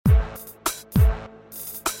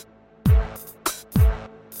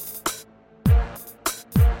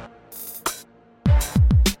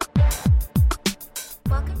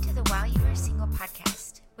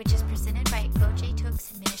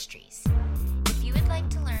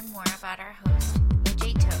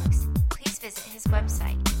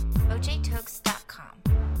website, ojtokes.com.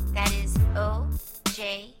 That is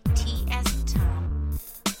O-J-T as in Tom,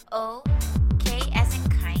 O-K as in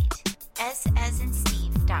kite, S as in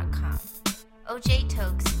Steve.com,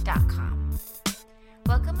 ojtokes.com.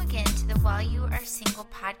 Welcome again to the While You Are Single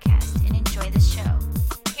podcast and enjoy the show.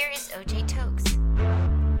 Here is OJ Tokes.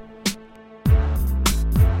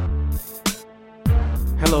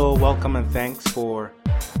 Hello, welcome, and thanks for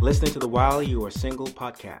listening to the While You Are Single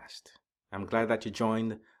podcast. I'm glad that you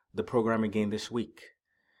joined the program again this week.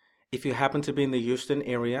 If you happen to be in the Houston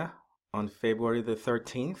area on February the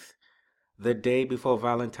 13th, the day before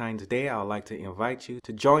Valentine's Day, I would like to invite you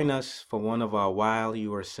to join us for one of our While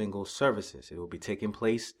You Are Single services. It will be taking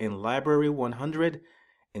place in Library 100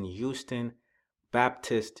 in Houston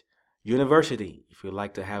Baptist University. If you'd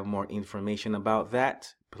like to have more information about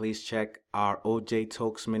that, please check our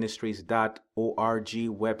ojtokesministries.org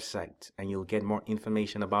website, and you'll get more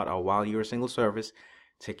information about our While You Are Single service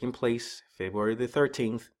taking place February the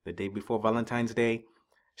 13th, the day before Valentine's Day,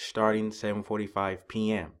 starting 7:45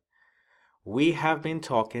 p.m. I have been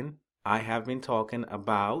talking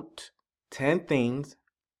about 10 things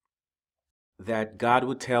that God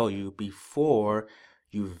would tell you before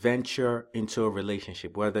you venture into a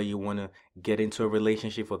relationship, whether you want to get into a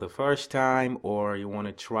relationship for the first time or you want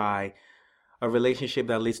to try a relationship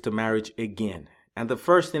that leads to marriage again. And the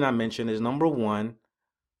first thing I mentioned is number 1,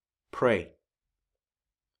 pray.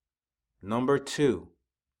 Number 2,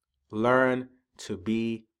 learn to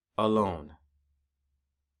be alone.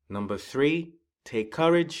 Number 3, take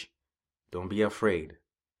courage. Don't be afraid.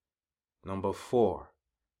 Number 4,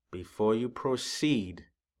 before you proceed,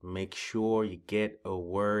 make sure you get a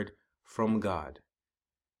word from God.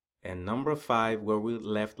 And number 5, where we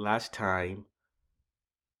left last time,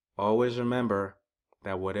 always remember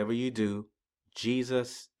that whatever you do,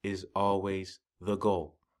 Jesus is always the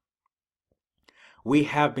goal. We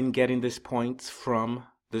have been getting these points from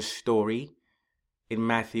the story in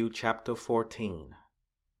Matthew chapter 14,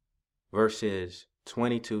 verses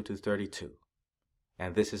 22 to 32.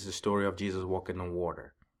 And this is the story of Jesus walking on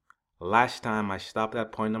water. Last time I stopped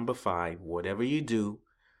at point number 5. Whatever you do,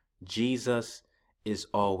 Jesus is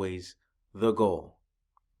always the goal.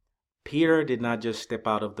 Peter did not just step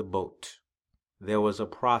out of the boat. There was a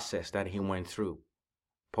process that he went through.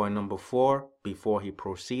 Point number 4, before he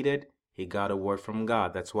proceeded, he got a word from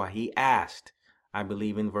God. That's why he asked, I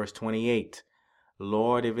believe in verse 28,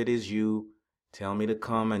 Lord, if it is you, tell me to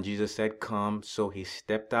come. And Jesus said, come. So he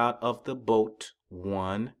stepped out of the boat,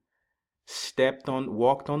 1,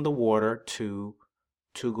 walked on the water, 2,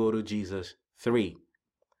 to go to Jesus, 3.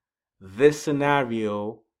 This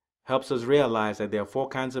scenario helps us realize that there are 4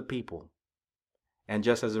 kinds of people. And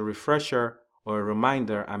just as a refresher or a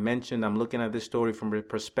reminder, I mentioned I'm looking at this story from the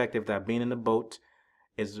perspective that being in the boat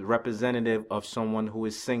is representative of someone who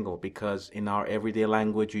is single, because in our everyday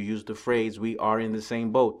language, you use the phrase, we are in the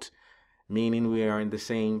same boat, meaning we are in the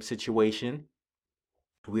same situation.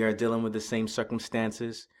 We are dealing with the same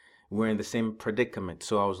circumstances. We're in the same predicament.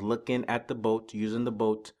 So I was looking at the boat, using the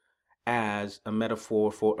boat as a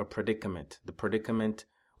metaphor for a predicament. The predicament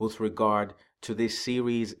with regard to this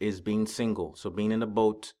series is being single. So being in a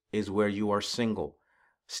boat is where you are single.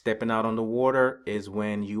 Stepping out on the water is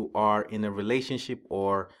when you are in a relationship,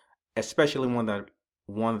 or especially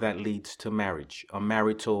one that leads to marriage, a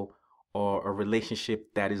marital or a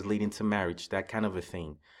relationship that is leading to marriage, that kind of a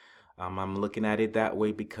thing. I'm looking at it that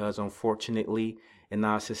way because unfortunately in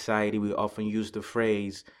our society, we often use the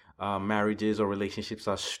phrase marriages or relationships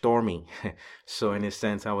are stormy. So in a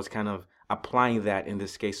sense, I was kind of applying that in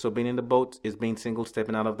this case. So being in the boat is being single.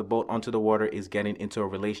 Stepping out of the boat onto the water is getting into a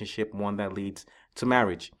relationship, one that leads to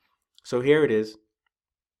marriage. So here it is.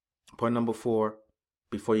 Point number 4,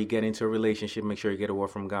 before you get into a relationship, make sure you get a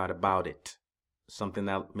word from God about it. Something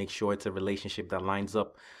that makes sure it's a relationship that lines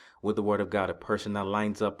up with the word of God, a person that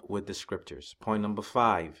lines up with the scriptures. Point number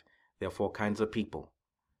 5, there are 4 kinds of people.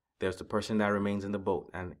 There's the person that remains in the boat.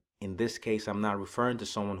 And in this case, I'm not referring to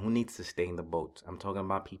someone who needs to stay in the boat. I'm talking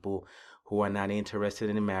about people who are not interested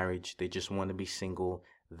in marriage. They just want to be single.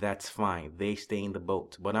 That's fine. They stay in the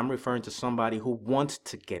boat. But I'm referring to somebody who wants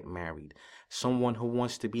to get married, someone who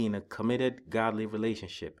wants to be in a committed, godly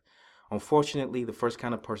relationship. Unfortunately, the first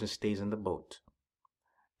kind of person stays in the boat.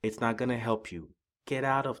 It's not going to help you. Get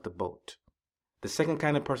out of the boat. The second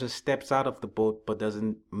kind of person steps out of the boat but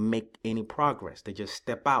doesn't make any progress. They just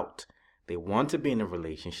step out. They want to be in a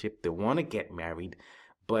relationship. They want to get married,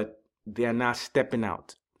 but they're not stepping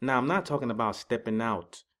out. Now, I'm not talking about stepping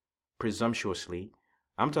out presumptuously.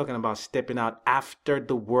 I'm talking about stepping out after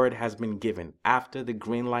the word has been given, after the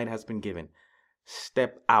green light has been given.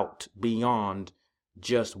 Step out beyond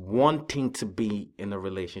just wanting to be in a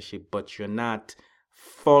relationship, but you're not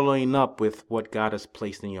following up with what God has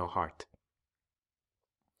placed in your heart.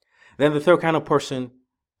 Then the third kind of person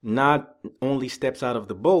not only steps out of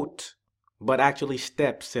the boat, but actually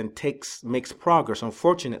steps and makes progress.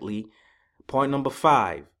 Unfortunately, point number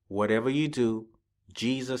 5, whatever you do,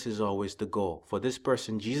 Jesus is always the goal. For this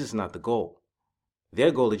person, Jesus is not the goal. Their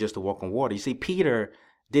goal is just to walk on water. You see, Peter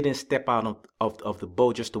didn't step out of the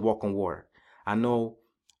boat just to walk on water. I know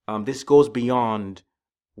this goes beyond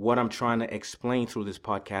what I'm trying to explain through this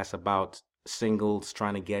podcast about singles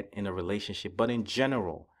trying to get in a relationship. But in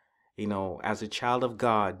general, as a child of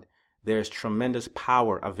God, there's tremendous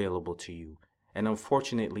power available to you. And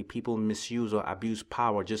unfortunately, people misuse or abuse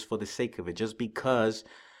power just for the sake of it. Just because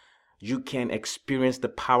you can experience the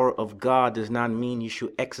power of God does not mean you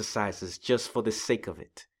should exercise it just for the sake of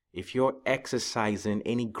it. If you're exercising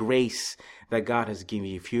any grace that God has given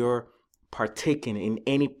you, if you're partaking in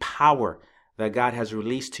any power that God has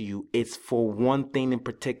released to you, it's for one thing in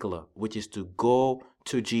particular, which is to go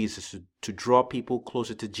to Jesus, to draw people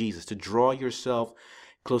closer to Jesus, to draw yourself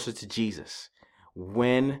closer to Jesus.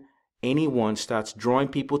 When anyone starts drawing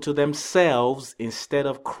people to themselves instead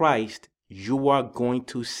of Christ, you are going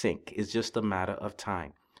to sink. It's just a matter of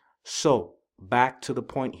time. So, back to the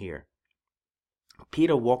point here.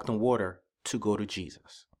 Peter walked on water to go to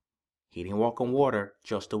Jesus. He didn't walk on water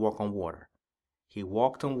just to walk on water. He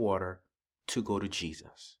walked on water to go to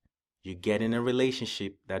Jesus. You get in a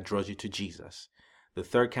relationship that draws you to Jesus. The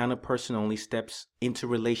third kind of person only steps into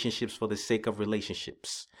relationships for the sake of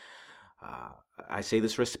relationships. I say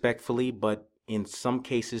this respectfully, but in some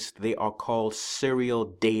cases, they are called serial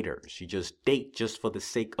daters. You just date just for the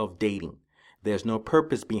sake of dating. There's no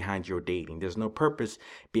purpose behind your dating. There's no purpose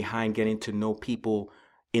behind getting to know people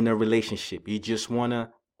in a relationship. You just want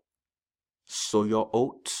to sow your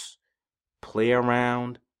oats, play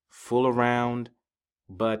around, fool around,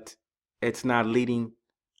 but it's not leading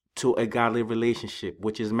to a godly relationship,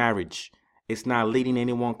 which is marriage. It's not leading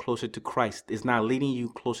anyone closer to Christ. It's not leading you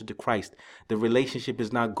closer to Christ. The relationship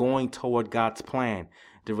is not going toward God's plan.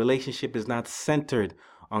 The relationship is not centered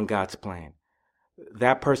on God's plan.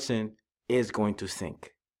 That person is going to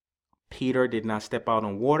sink. Peter did not step out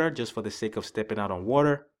on water just for the sake of stepping out on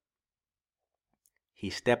water. He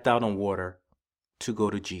stepped out on water to go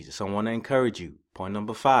to Jesus. I want to encourage you. Point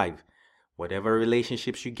number 5, whatever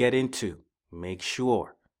relationships you get into, make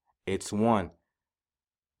sure it's one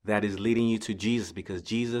that is leading you to Jesus, because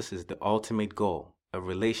Jesus is the ultimate goal. A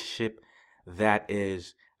relationship that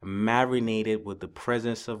is marinated with the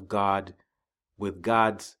presence of God, with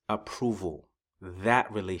God's approval.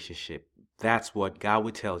 That relationship, that's what God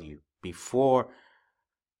would tell you. Before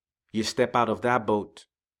you step out of that boat,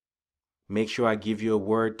 make sure I give you a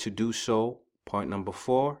word to do so. Point number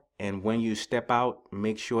 4. And when you step out,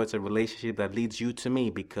 make sure it's a relationship that leads you to me,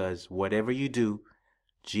 because whatever you do,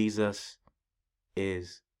 Jesus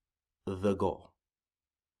is the goal.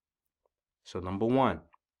 So number 1,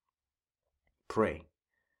 pray.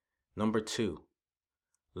 Number 2,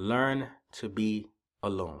 learn to be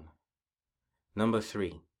alone. Number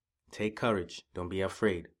 3, take courage. Don't be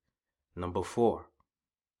afraid. Number 4,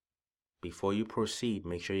 before you proceed,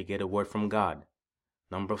 make sure you get a word from God.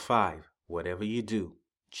 Number 5, whatever you do,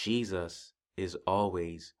 Jesus is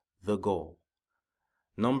always the goal.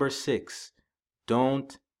 Number 6,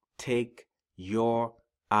 don't take your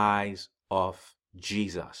eyes off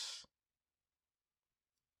Jesus.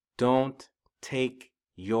 Don't take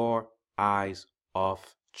your eyes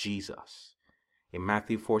off Jesus. In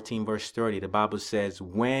Matthew 14, verse 30, the Bible says,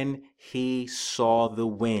 when he saw the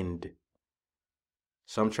wind.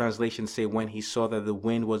 Some translations say when he saw that the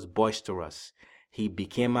wind was boisterous, he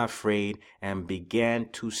became afraid and began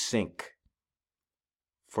to sink.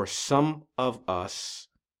 For some of us,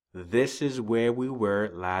 this is where we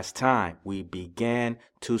were last time. We began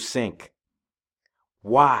to sink.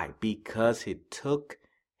 Why? Because he took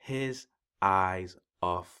his eyes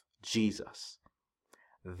off Jesus.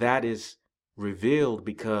 That is revealed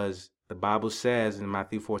because the Bible says in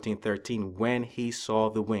Matthew 14:13, when he saw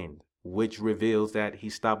the wind, which reveals that he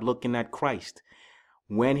stopped looking at Christ.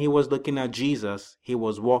 When he was looking at Jesus, he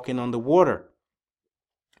was walking on the water.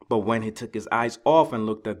 But when he took his eyes off and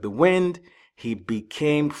looked at the wind, he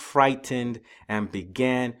became frightened and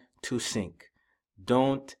began to sink.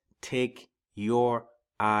 Don't take your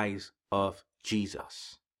eyes off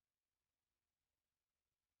Jesus.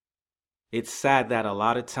 It's sad that a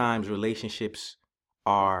lot of times relationships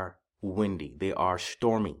are windy. They are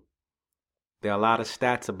stormy. There are a lot of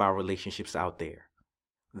stats about relationships out there.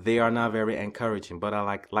 They are not very encouraging. But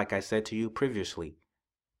like I said to you previously,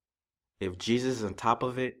 If Jesus is on top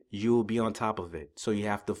of it, you will be on top of it. So you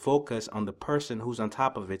have to focus on the person who's on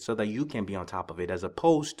top of it so that you can be on top of it, as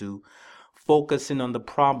opposed to focusing on the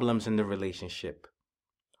problems in the relationship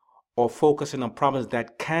or focusing on problems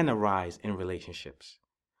that can arise in relationships.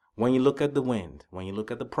 When you look at the wind, when you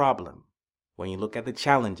look at the problem, when you look at the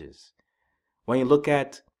challenges, when you look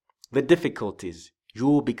at the difficulties, you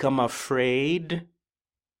will become afraid.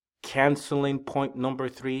 Canceling point number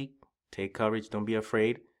 3, take courage, don't be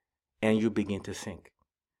afraid, and you begin to sink.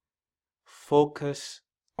 Focus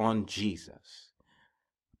on Jesus.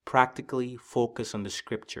 Practically focus on the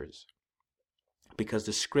scriptures, because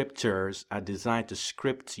the scriptures are designed to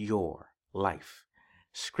script your life.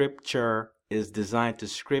 Scripture is designed to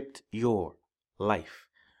script your life.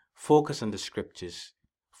 Focus on the scriptures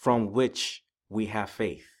from which we have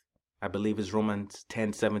faith. I believe it's Romans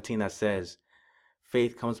 10:17 that says,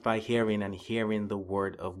 faith comes by hearing, and hearing the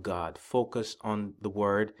word of God. Focus on the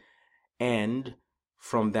word, and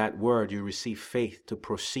from that word you receive faith to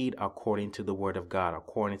proceed according to the word of God,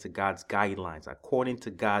 according to God's guidelines, according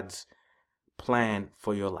to God's plan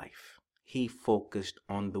for your life. He focused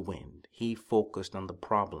on the wind. He focused on the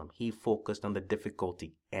problem. He focused on the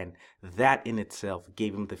difficulty. And that in itself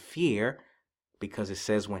gave him the fear, because it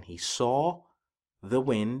says when he saw the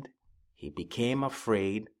wind, he became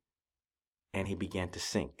afraid and he began to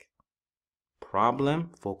sink.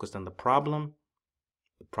 Problem, focused on the problem.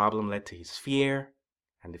 The problem led to his fear,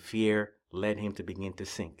 and the fear led him to begin to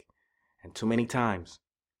sink. And too many times,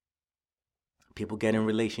 people get in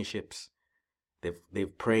relationships.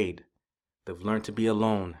 They've prayed. They've learned to be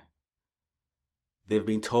alone. They've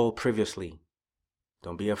been told previously,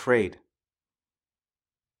 don't be afraid.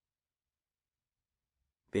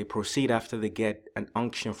 They proceed after they get an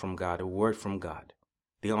unction from God, a word from God.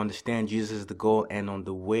 They understand Jesus is the goal, and on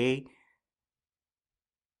the way,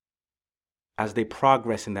 as they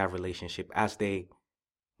progress in that relationship, as they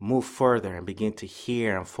move further and begin to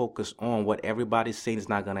hear and focus on what everybody's saying is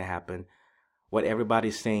not going to happen, what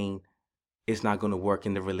everybody's saying is not going to work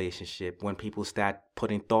in the relationship, when people start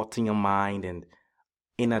putting thoughts in your mind and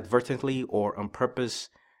inadvertently or on purpose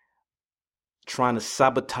trying to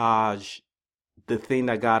sabotage the thing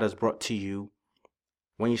that God has brought to you,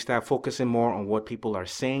 when you start focusing more on what people are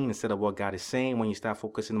saying instead of what God is saying, when you start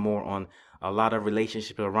focusing more on a lot of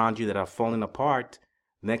relationships around you that are falling apart,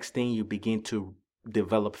 next thing you begin to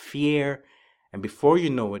develop fear. And before you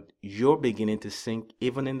know it, you're beginning to sink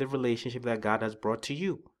even in the relationship that God has brought to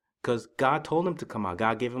you. Because God told him to come out.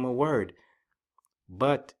 God gave him a word.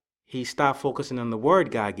 But he stopped focusing on the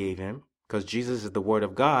word God gave him, because Jesus is the word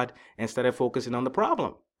of God, and started focusing on the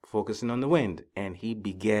problem, focusing on the wind. And he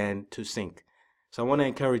began to sink. So I want to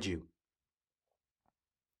encourage you.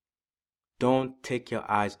 Don't take your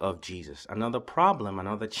eyes off Jesus. Another problem,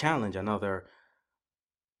 another challenge, another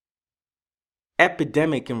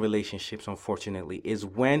epidemic in relationships, unfortunately, is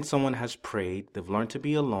when someone has prayed, they've learned to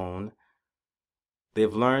be alone,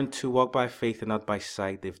 they've learned to walk by faith and not by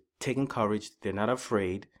sight, they've taken courage, they're not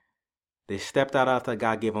afraid, they stepped out after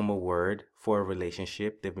God gave them a word for a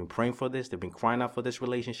relationship, they've been praying for this, they've been crying out for this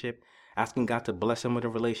relationship, asking God to bless them with a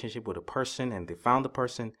relationship with a person, and they found the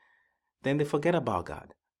person, then they forget about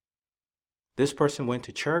God. This person went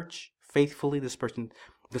to church faithfully, this person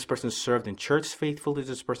served in church faithfully,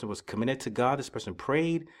 this person was committed to God, this person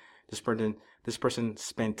prayed, this person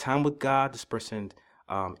spent time with God, this person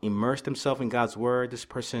immersed himself in God's word, this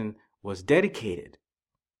person was dedicated,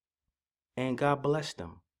 and God blessed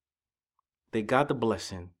them. They got the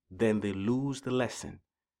blessing, then they lose the lesson.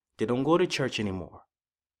 They don't go to church anymore,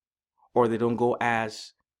 or they don't go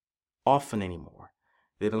as often anymore.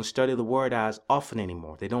 They don't study the word as often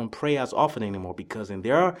anymore. They don't pray as often anymore, because in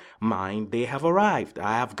their mind, they have arrived.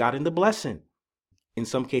 I have gotten the blessing. In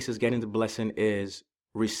some cases, getting the blessing is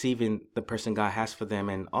receiving the person God has for them.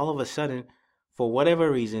 And all of a sudden, for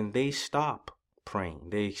whatever reason, they stop praying.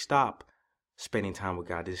 They stop spending time with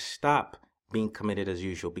God. They stop being committed as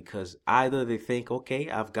usual, because either they think,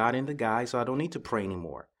 okay, I've gotten the guy, so I don't need to pray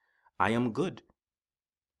anymore. I am good.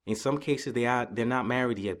 In some cases, they're not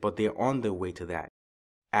married yet, but they're on their way to that.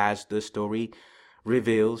 As the story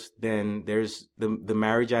reveals, then there's the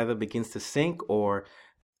marriage either begins to sink, or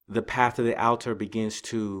the path to the altar begins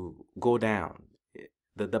to go down.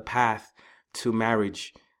 The path to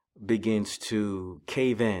marriage begins to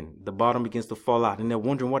cave in. The bottom begins to fall out. And they're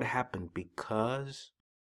wondering what happened, because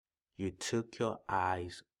you took your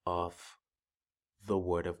eyes off the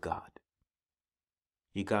word of God.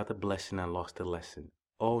 You got the blessing and lost the lesson.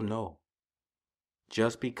 Oh no.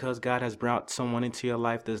 Just because God has brought someone into your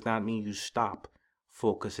life does not mean you stop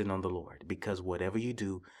focusing on the Lord, because whatever you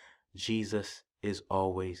do, Jesus is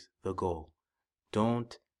always the goal.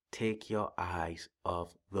 Don't take your eyes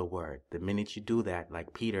off the word. The minute you do that,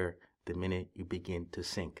 like Peter, the minute you begin to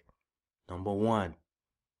sink. Number 1,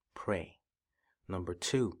 pray. Number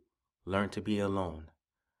 2, learn to be alone.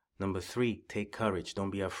 Number 3, take courage.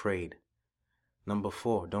 Don't be afraid. Number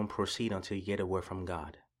 4, don't proceed until you get a word from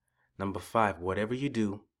God. Number 5, whatever you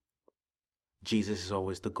do, Jesus is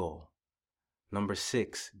always the goal. Number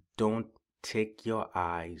 6, don't take your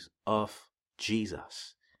eyes off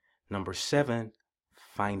Jesus. Number 7,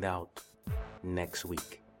 find out next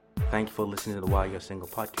week. Thank you for listening to the While You're Single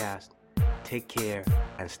podcast. Take care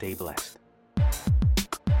and stay blessed.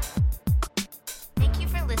 Thank you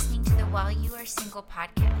for listening to the While You Are Single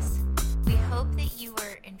podcast. We hope that you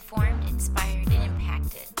were informed, inspired, and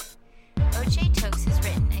impacted. O.J. Tokes has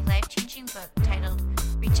written a life-changing book titled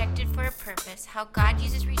Rejected for a Purpose: How God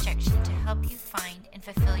Uses Rejection to Help You Find and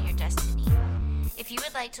Fulfill Your Destiny. If you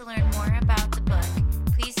would like to learn more about the book,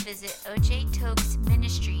 please visit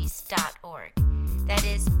ojtokesministries.org. That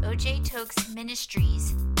is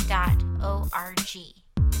ojtokesministries.org.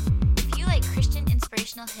 If you like Christian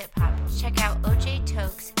inspirational hip-hop, check out O.J.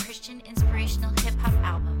 Tokes' Christian inspirational hip-hop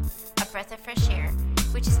album, A Breath of Fresh Air,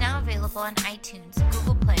 which is now available on iTunes,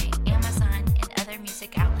 Google Play, Amazon, and other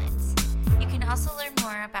music outlets. You can also learn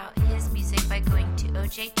more about his music by going to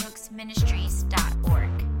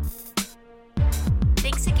ojtokesministries.org.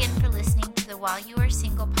 Thanks again for listening to the While You Are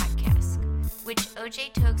Single podcast, which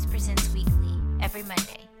O.J. Tokes presents weekly, every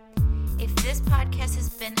Monday. If this podcast has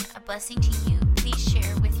been a blessing to you, please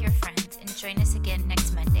share with your friends and join us again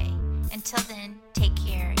next Monday. Until then, take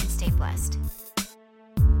care and stay blessed.